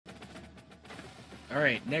All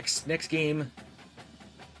right, next game.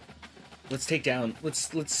 Let's take down. Let's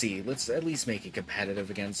see. Let's at least make it competitive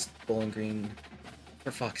against Bowling Green.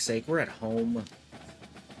 For fuck's sake, we're at home.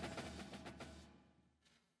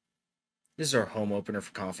 This is our home opener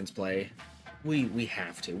for conference play. We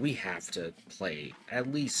have to play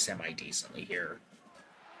at least semi decently here.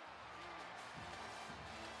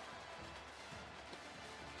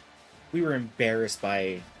 We were embarrassed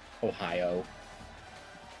by Ohio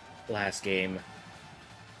last game.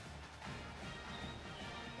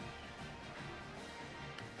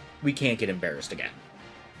 We can't get embarrassed again.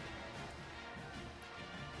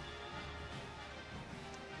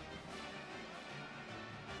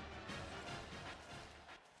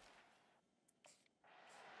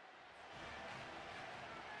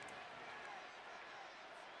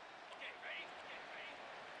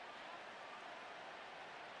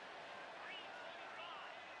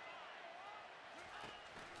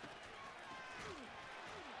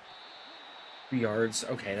 Yards.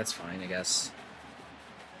 Okay, that's fine, I guess.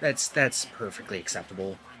 That's perfectly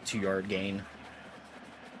acceptable. 2-yard gain.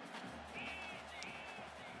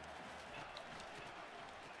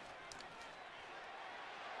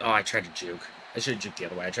 Oh, I tried to juke. I should have juked the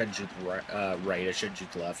other way. I tried to juke right. I should have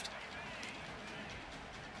juked left.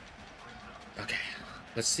 Okay.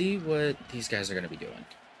 Let's see what these guys are going to be doing.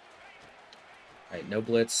 Alright, no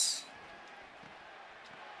blitz.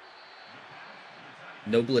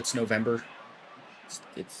 No blitz November.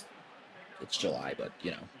 It's July, but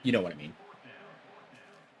you know what I mean.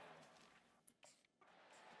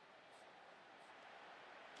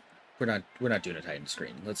 We're not doing a tight end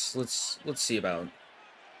screen. Let's see about.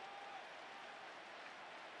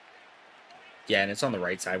 Yeah, and it's on the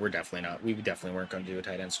right side. We're definitely not. We definitely weren't going to do a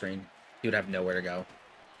tight end screen. He would have nowhere to go.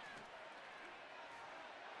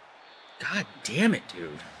 God damn it,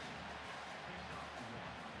 dude.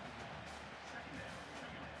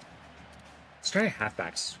 Let's try a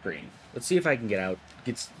halfback screen. Let's see if I can get out.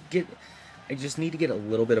 I just need to get a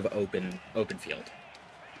little bit of open field.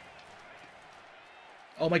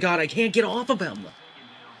 Oh my god, I can't get off of him.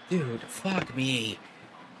 Dude, fuck me.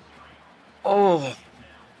 Oh,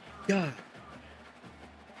 god.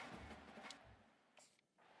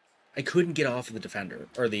 I couldn't get off of the defender,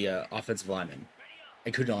 or the offensive lineman.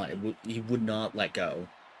 I could not. He would not let go.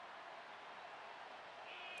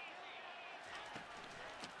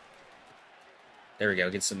 There we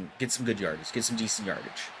go. Get some good yardage. Get some decent yardage.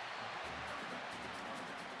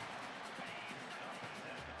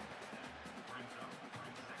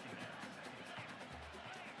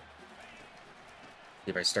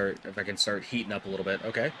 If I can start heating up a little bit.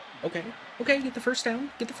 Okay. Get the first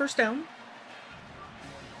down. Get the first down.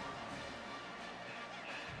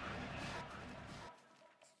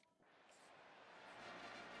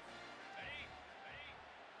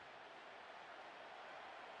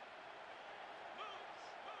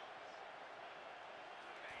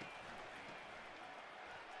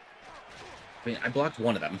 I mean, I blocked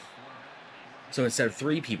one of them. So instead of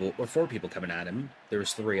 3 people or 4 people coming at him, there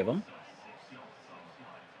was 3 of them.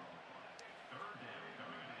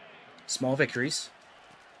 Small victories.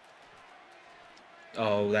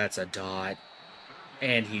 Oh, that's a dot.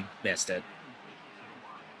 And he missed it.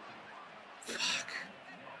 Fuck.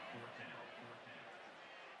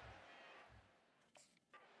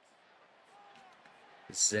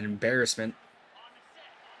 This is an embarrassment.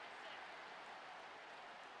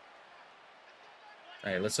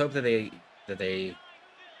 Alright, let's hope that they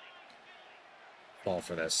fall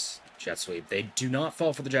for this jet sweep. They do not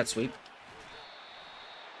fall for the jet sweep.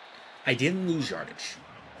 I didn't lose yardage.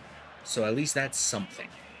 So at least that's something.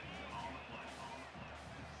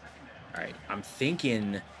 Alright, I'm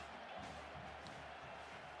thinking...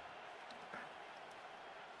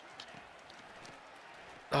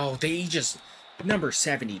 Oh, they just... Number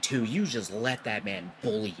 72, you just let that man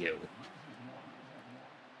bully you.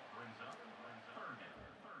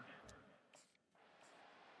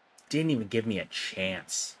 Didn't even give me a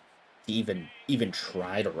chance to even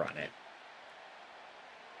try to run it.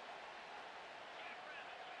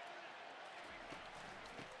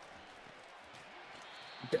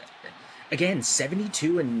 Again,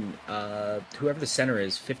 72 and whoever the center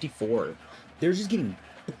is, 54. They're just getting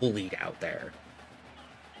bullied out there.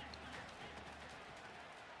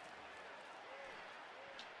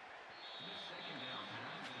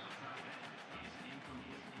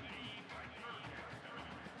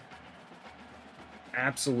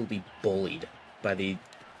 Absolutely bullied by the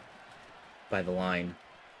line.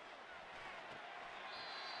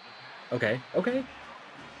 Okay.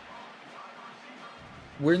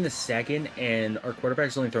 We're in the second, and our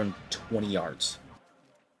quarterback's only thrown 20 yards.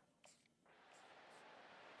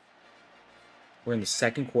 We're in the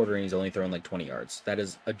second quarter and he's only throwing like 20 yards. That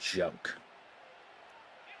is a joke.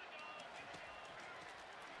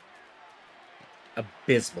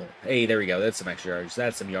 Abysmal. Hey, there we go. That's some extra yards.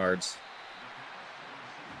 That's some yards.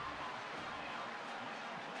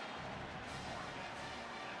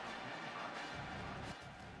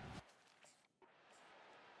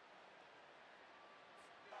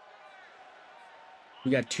 We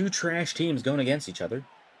got two trash teams going against each other.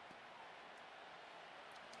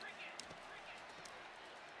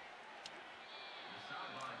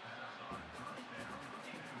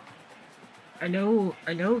 I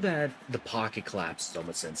know that the pocket collapses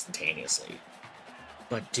almost instantaneously.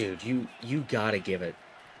 But dude, you gotta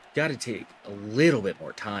gotta take a little bit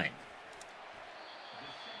more time.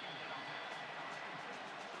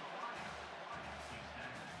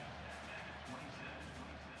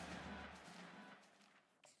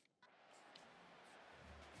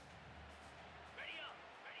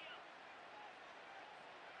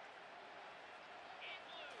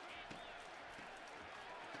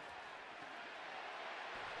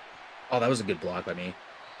 Oh, that was a good block by me.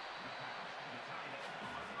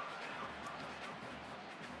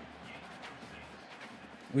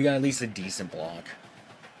 We got at least a decent block.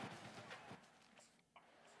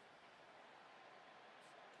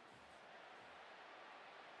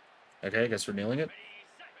 Okay, I guess we're nailing it.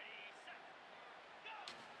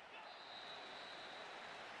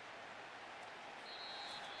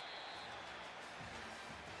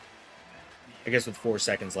 I guess with 4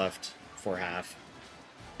 seconds left for half,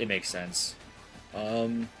 it makes sense.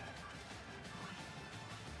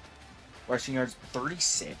 Rushing yards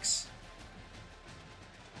 36.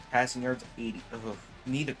 Passing yards 80. Ugh,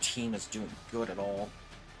 neither team is doing good at all.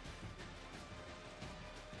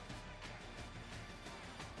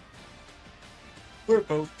 We're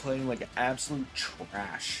both playing like absolute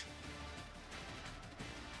trash.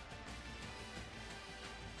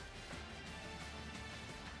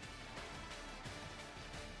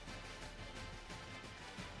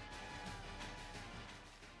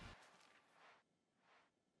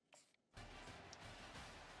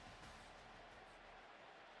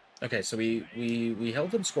 Okay, so we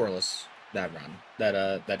held them scoreless that run,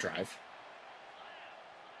 that drive.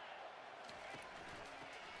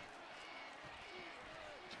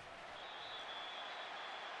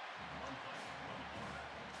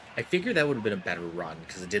 I figured that would have been a better run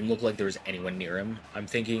because it didn't look like there was anyone near him. I'm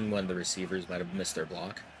thinking one of the receivers might have missed their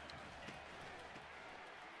block.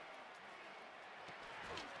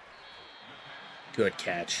 Good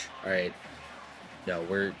catch. All right. No,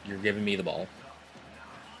 you're giving me the ball.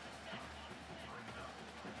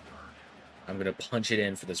 I'm gonna punch it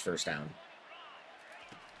in for this first down.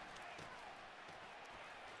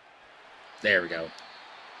 There we go.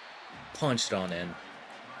 Punched on in.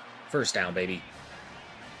 First down, baby.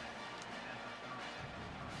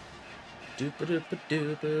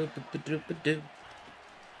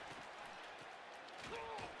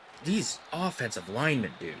 These offensive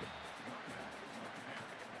linemen, dude.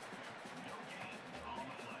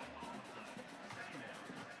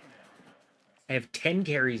 I have 10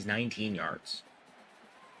 carries, 19 yards.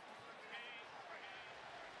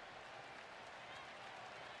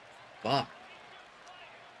 Fuck.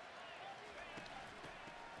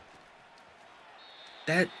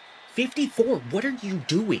 That 54, what are you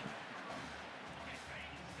doing?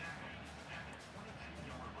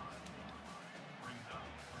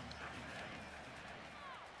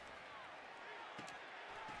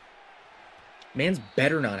 Man's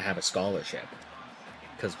better not have a scholarship.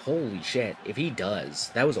 Because holy shit, if he does,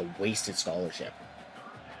 that was a wasted scholarship.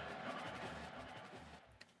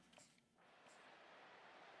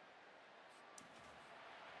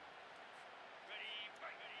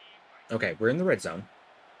 Okay, we're in the red zone.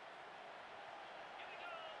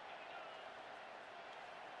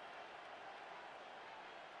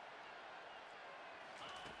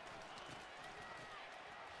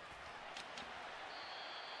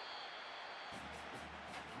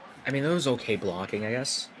 I mean, that was okay blocking, I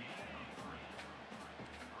guess.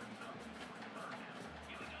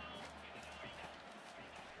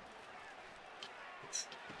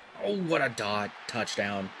 Oh, what a dot.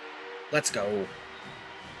 Touchdown. Let's go.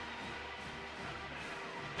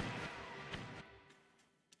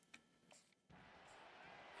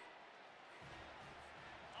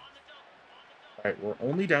 Alright, we're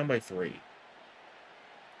only down by 3.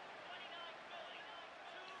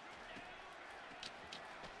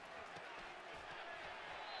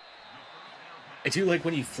 I do like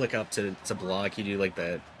when you flick up to block, you do like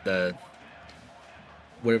the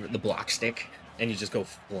whatever, the block stick, and you just go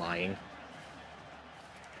flying.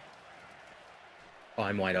 Oh,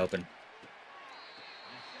 I'm wide open.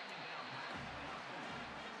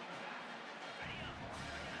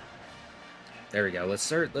 There we go. Let's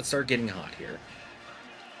start getting hot here.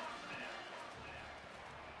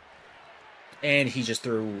 And he just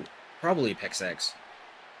threw probably a pick six.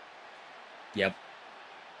 Yep.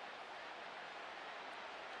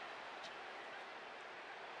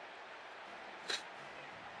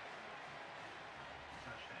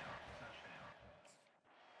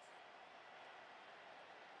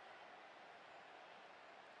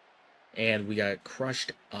 And we got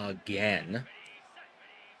crushed again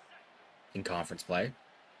in conference play.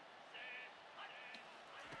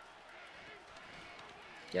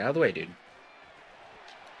 Get out of the way, dude.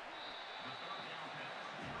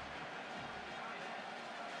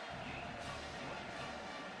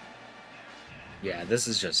 Yeah, this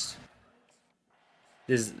is just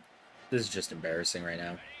this is just embarrassing right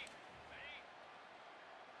now.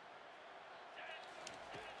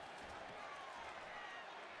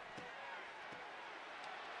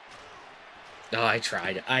 Oh, I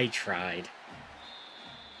tried. I tried.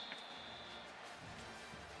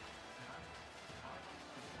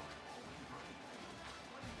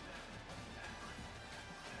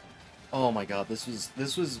 Oh my god, this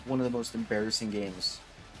was one of the most embarrassing games.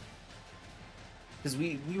 Because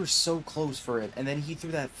we were so close for it, and then he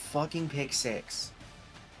threw that fucking pick six.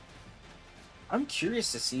 I'm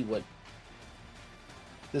curious to see what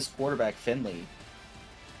this quarterback, Finley...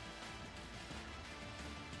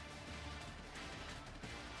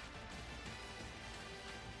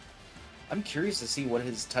 I'm curious to see what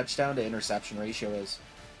his touchdown to interception ratio is.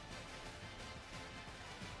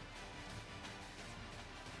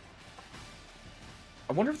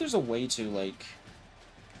 I wonder if there's a way to, like...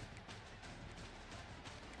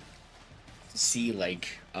 see, like,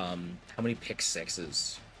 how many pick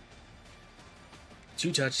sixes.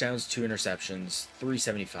 2 touchdowns, 2 interceptions,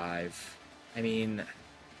 375. I mean,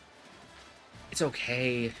 it's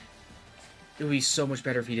okay. It would be so much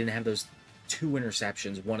better if he didn't have those 2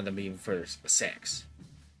 interceptions, one of them being for a 6.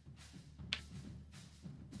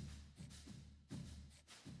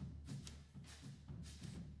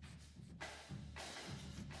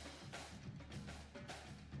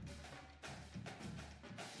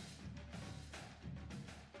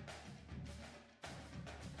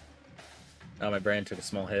 Oh, my brain took a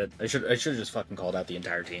small hit. I should have just fucking called out the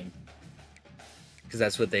entire team. Because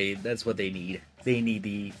that's what they need. They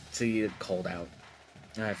need to get called out.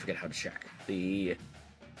 I forget how to check the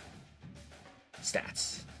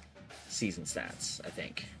stats. Season stats, I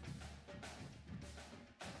think.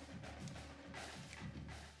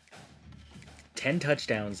 Ten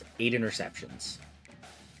touchdowns, 8 interceptions.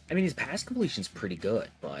 I mean, his pass completion's pretty good,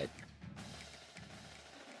 but...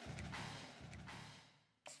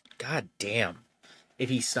 God damn. If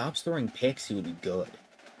he stops throwing picks, he would be good.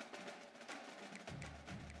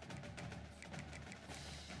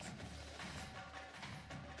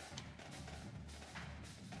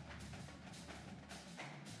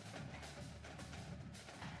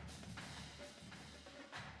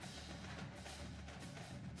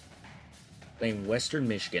 Playing Western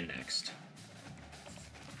Michigan next.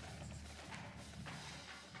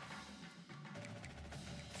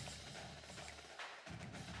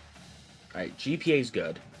 Alright, GPA's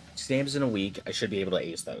good. Stamps in a week, I should be able to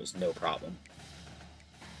ace those, no problem.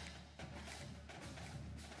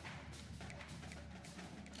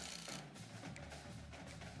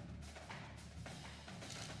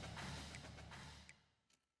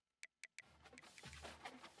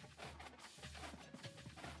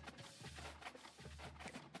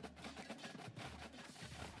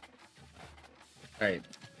 Alright,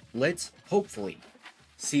 let's hopefully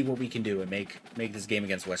see what we can do and make this game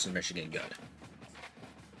against Western Michigan good.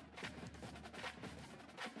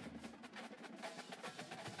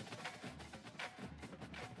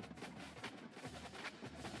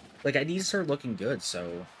 Like, I need to start looking good,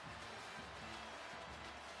 so...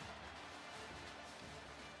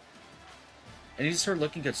 I need to start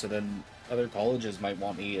looking good so then other colleges might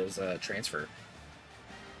want me as a transfer.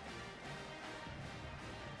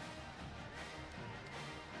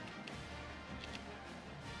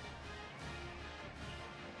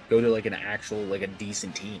 Go to, like, an actual, like, a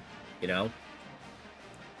decent team, you know?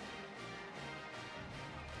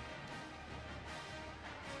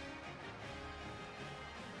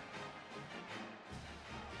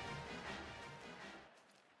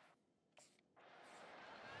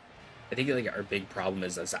 I think, like, our big problem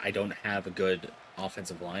is I don't have a good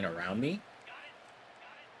offensive line around me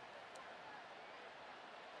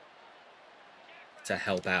to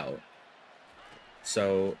help out.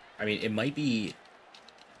 So, I mean, it might be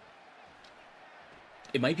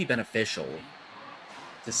beneficial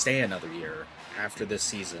to stay another year after this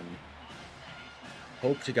season.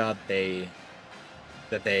 Hope to God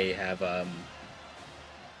that they have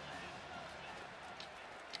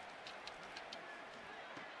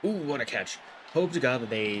Ooh, what a catch. Hope to God that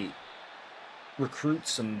they recruit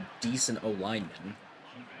some decent O-linemen.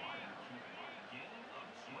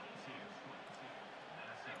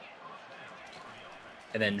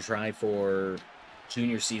 And then try for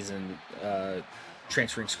junior season,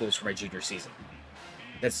 transferring schools for my junior season.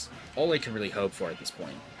 That's all I can really hope for at this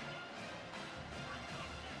point.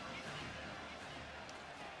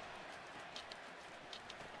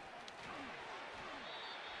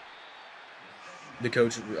 The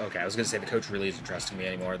coach, okay, I was going to say the coach really isn't trusting me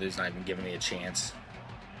anymore. He's not even giving me a chance.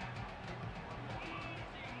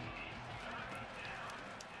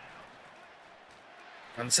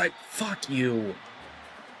 On the side, fuck you.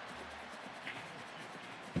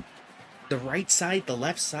 The right side, the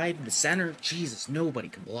left side, the center, Jesus, nobody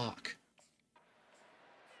can block.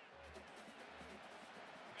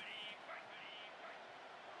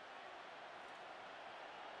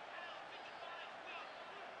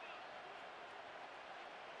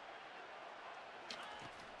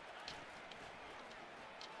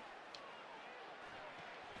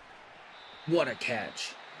 What a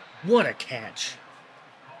catch. What a catch.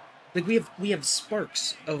 Like, we have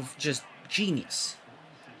sparks of just genius.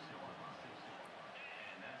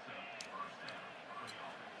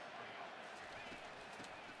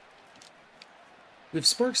 We have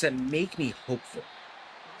sparks that make me hopeful.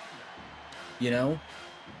 You know?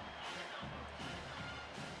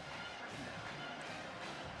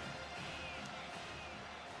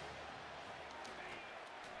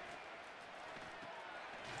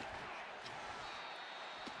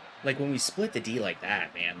 Like, when we split the D like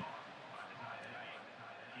that, man.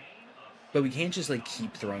 But we can't just, like,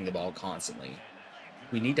 keep throwing the ball constantly.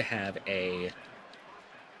 We need to have a...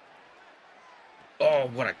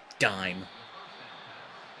 Oh, what a dime.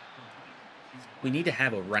 We need to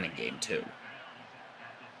have a running game, too.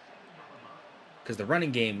 Because the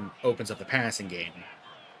running game opens up the passing game.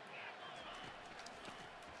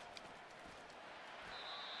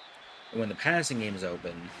 And when the passing game is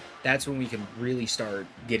open, that's when we can really start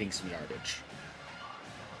getting some yardage.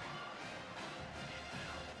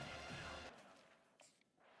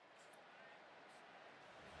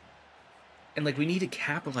 And, like, we need to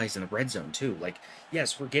capitalize in the red zone, too. Like,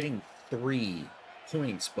 yes, we're getting 3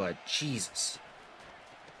 points, but Jesus.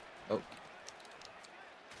 Oh.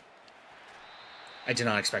 I did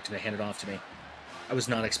not expect him to hand it off to me. I was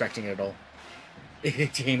not expecting it at all.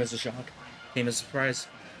 It came as a shock. Came as a surprise.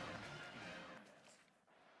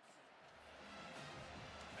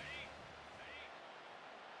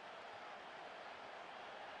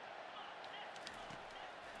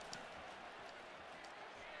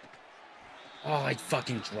 Oh, I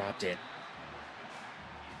fucking dropped it.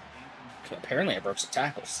 Apparently I broke some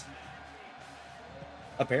tackles.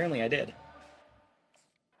 Apparently I did.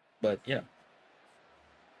 But, you know.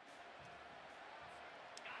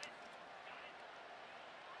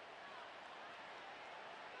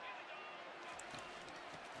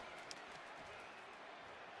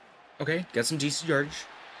 Okay, got some decent yardage.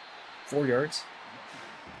 4 yards.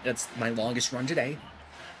 That's my longest run today.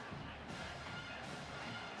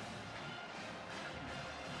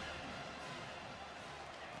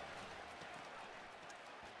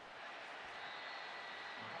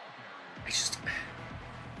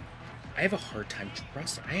 I have a hard time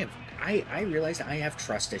trusting. I realize I have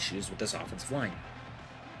trust issues with this offensive line.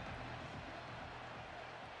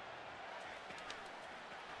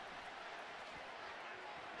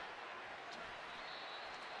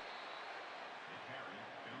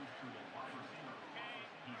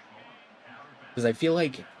 Because I feel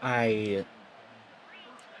like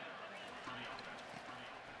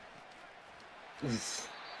Oof,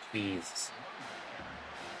 Jesus.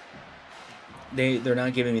 They're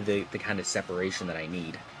not giving me the kind of separation that I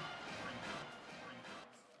need.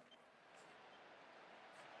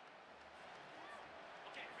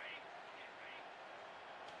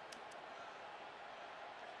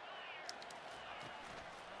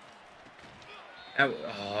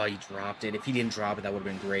 Oh, he dropped it. If he didn't drop it, that would have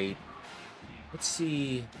been great. Let's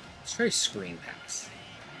see. Let's try screen pass.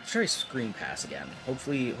 Let's try screen pass again.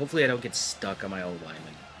 Hopefully I don't get stuck on my old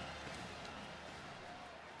lineman.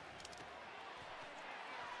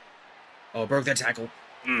 Oh, broke that tackle.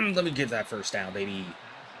 Let me get that first down, baby.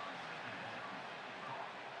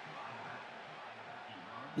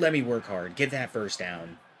 Let me work hard. Get that first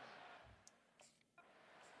down.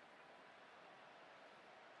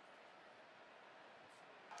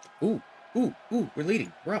 Ooh, ooh, ooh, we're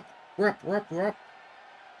leading. We're up. We're up, we're up, we're up.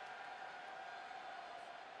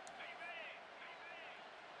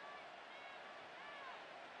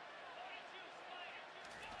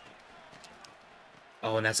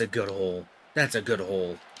 Oh, and that's a good hole. That's a good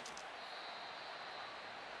hole.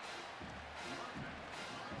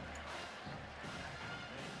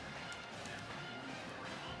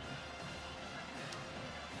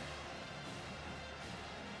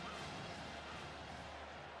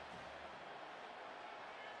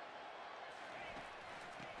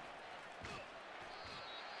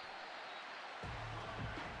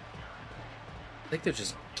 think they're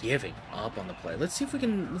just giving up on the play. Let's see if we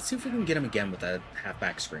can get him again with that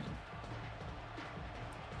halfback screen.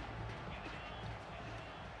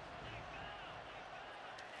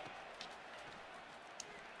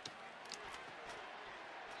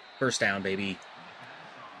 First down, baby.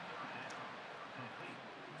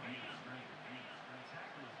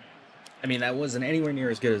 I mean, that wasn't anywhere near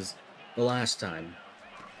as good as the last time.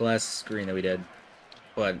 The last screen that we did.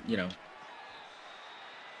 But, you know.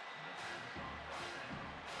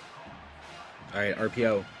 Alright,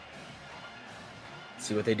 RPO. Let's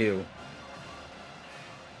see what they do.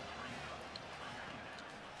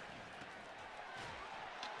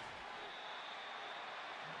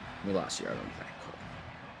 We lost yard on the back.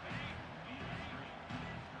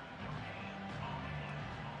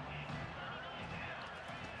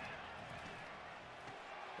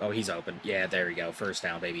 Cool. Oh, he's open. Yeah, there we go. First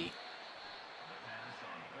down, baby.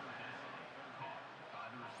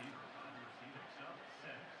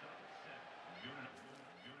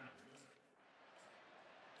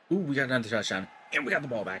 Ooh, we got another touchdown. And we got the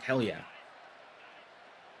ball back. Hell yeah.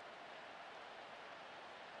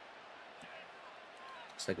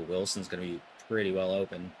 Looks like Wilson's going to be pretty well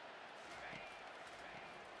open.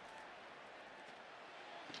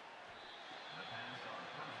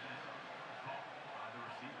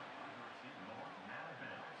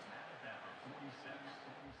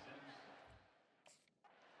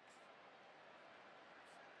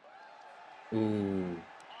 Ooh.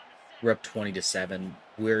 We're up 20-7.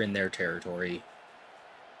 We're in their territory.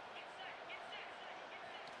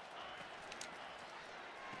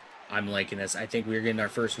 I'm liking this. I think we're getting our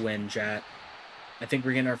first win, chat. I think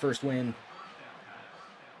we're getting our first win.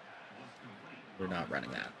 We're not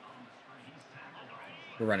running that.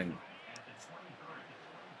 We're running.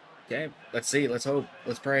 Okay, let's see. Let's hope.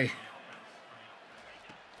 Let's pray.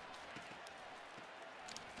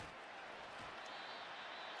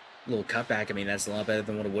 A little cutback. I mean, that's a lot better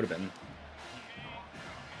than what it would have been.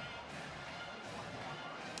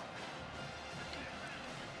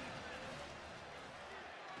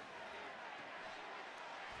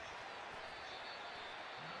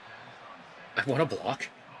 I won a block?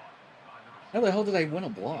 How the hell did I win a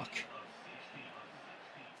block?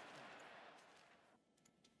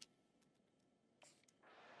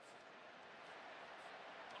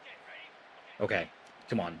 Okay,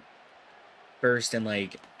 come on. First and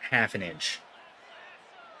like half an inch.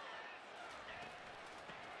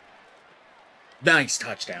 Nice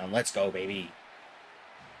touchdown. Let's go, baby.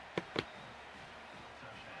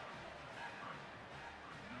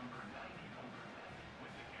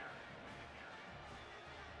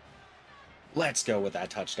 Let's go with that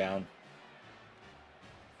touchdown.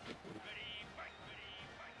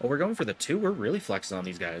 Well, we're going for the 2. We're really flexing on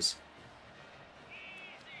these guys.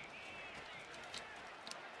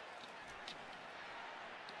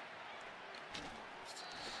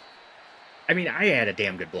 I mean, I had a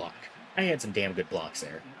damn good block. I had some damn good blocks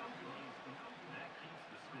there.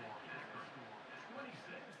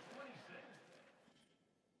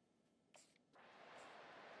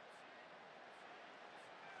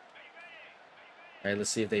 All right,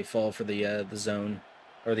 let's see if they fall for the zone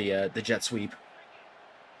or the jet sweep.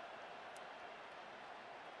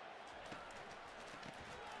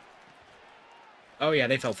 Oh yeah,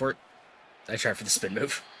 they fell for it. I tried for the spin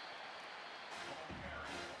move.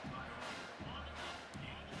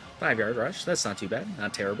 5-yard rush. That's not too bad.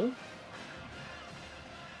 Not terrible.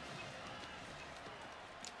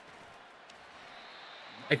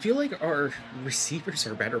 I feel like our receivers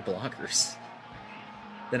are better blockers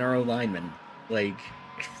than our O-linemen. Like...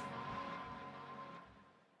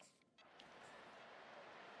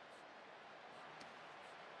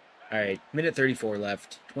 Alright, minute 34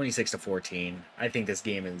 left. 26-14. I think this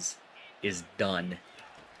game is done.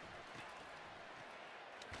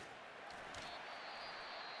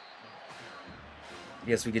 I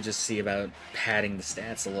guess we could just see about padding the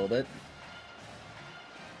stats a little bit.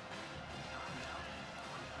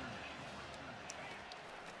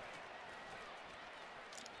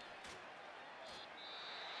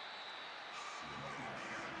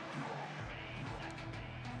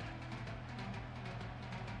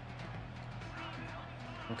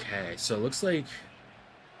 Okay, so it looks like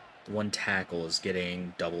one tackle is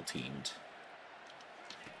getting double teamed.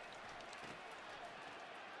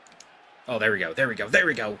 Oh, there we go, there we go, there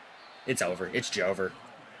we go! It's over, it's Jover.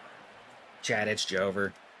 Chad, it's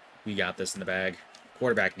Jover. We got this in the bag.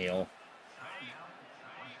 Quarterback kneel.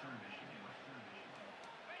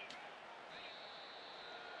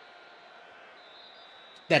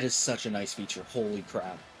 That is such a nice feature, holy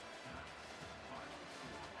crap.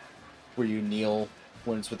 Where you kneel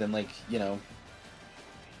when it's within, like, you know...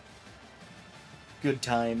 good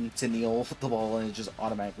time to kneel the ball and it just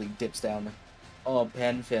automatically dips down. Oh,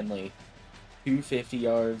 Ben Finley. 250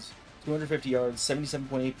 yards, 250 yards,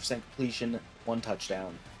 77.8% completion, 1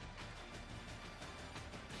 touchdown.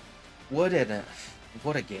 What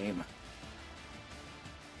a game.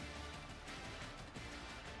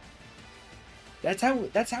 That's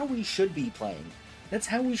how we should be playing. That's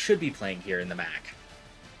how we should be playing here in the MAC.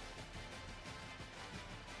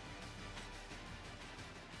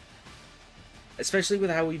 Especially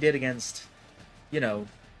with how we did against, you know,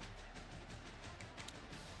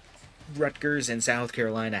 Rutgers and South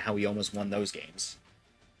Carolina, how we almost won those games.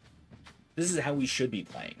 This is how we should be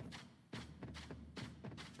playing.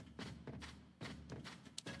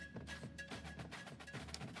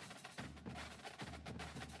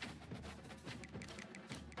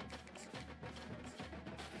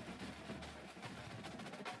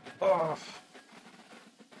 Oh.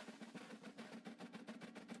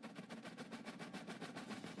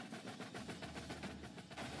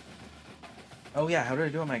 Oh yeah, how did I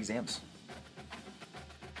do on my exams?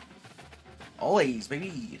 All A's,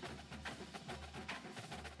 baby!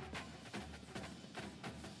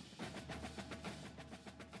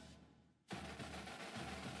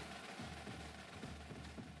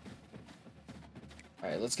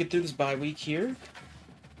 Alright, let's get through this bye week here.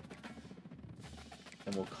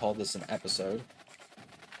 And we'll call this an episode.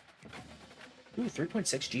 Ooh, 3.6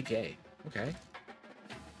 GPA. Okay.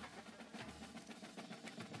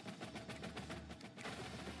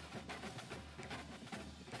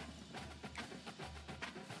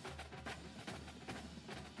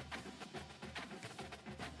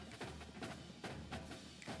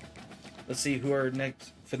 Let's see who our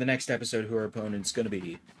for the next episode, who our opponent's going to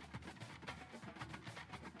be.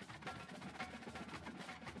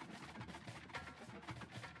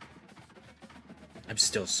 I'm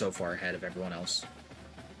still so far ahead of everyone else.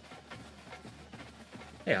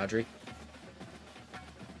 Hey, Audrey.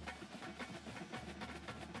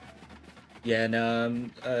 Yeah, no,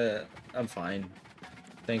 I'm fine.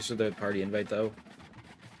 Thanks for the party invite, though.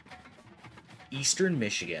 Eastern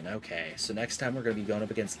Michigan. Okay, so next time we're going to be going up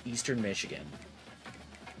against Eastern Michigan.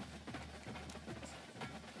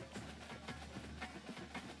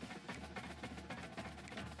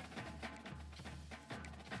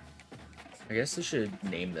 I guess I should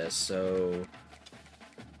name this, so...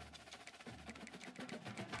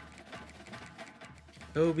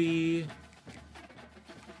 Coby...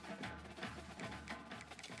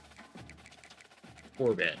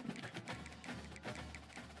 Tobin.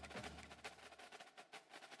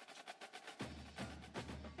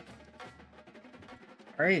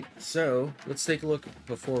 Alright, so let's take a look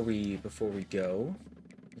before we go.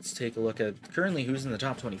 Let's take a look at currently who's in the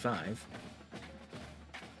top 25.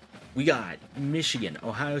 We got Michigan,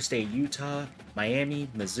 Ohio State, Utah, Miami,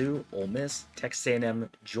 Mizzou, Ole Miss, Texas A&M,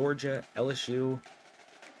 Georgia, LSU,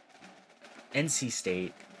 NC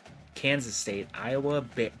State, Kansas State, Iowa,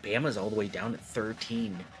 Bama's all the way down at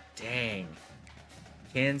 13. Dang.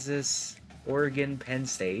 Kansas, Oregon, Penn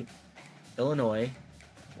State, Illinois,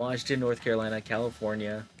 Washington, North Carolina,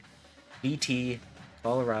 California, BT,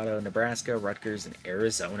 Colorado, Nebraska, Rutgers, and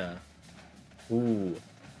Arizona. Ooh.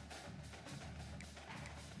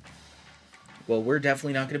 Well, we're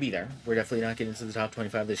definitely not going to be there. We're definitely not getting into the top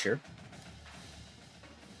 25 this year.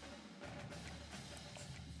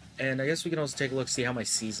 And I guess we can also take a look, see how my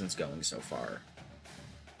season's going so far.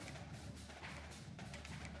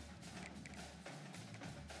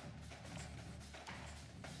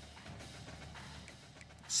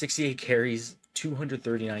 .68 carries,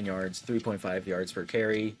 239 yards, 3.5 yards per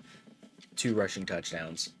carry, 2 rushing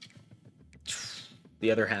touchdowns. The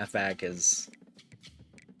other halfback is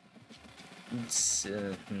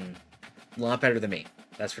a lot better than me.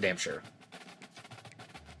 That's for damn sure.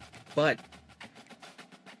 But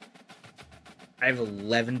I have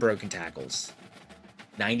 11 broken tackles,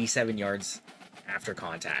 97 yards after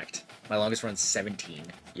contact. My longest run's 17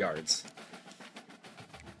 yards.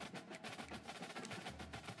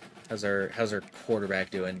 How's our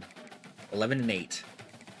quarterback doing? 11-8.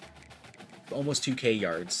 Almost 2K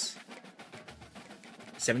yards.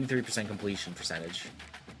 73% completion percentage.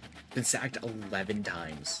 Been sacked 11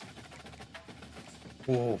 times.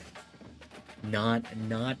 Whoa. Not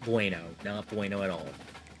bueno. Not bueno at all.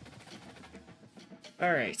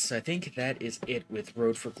 Alright, so I think that is it with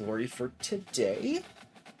Road for Glory for today.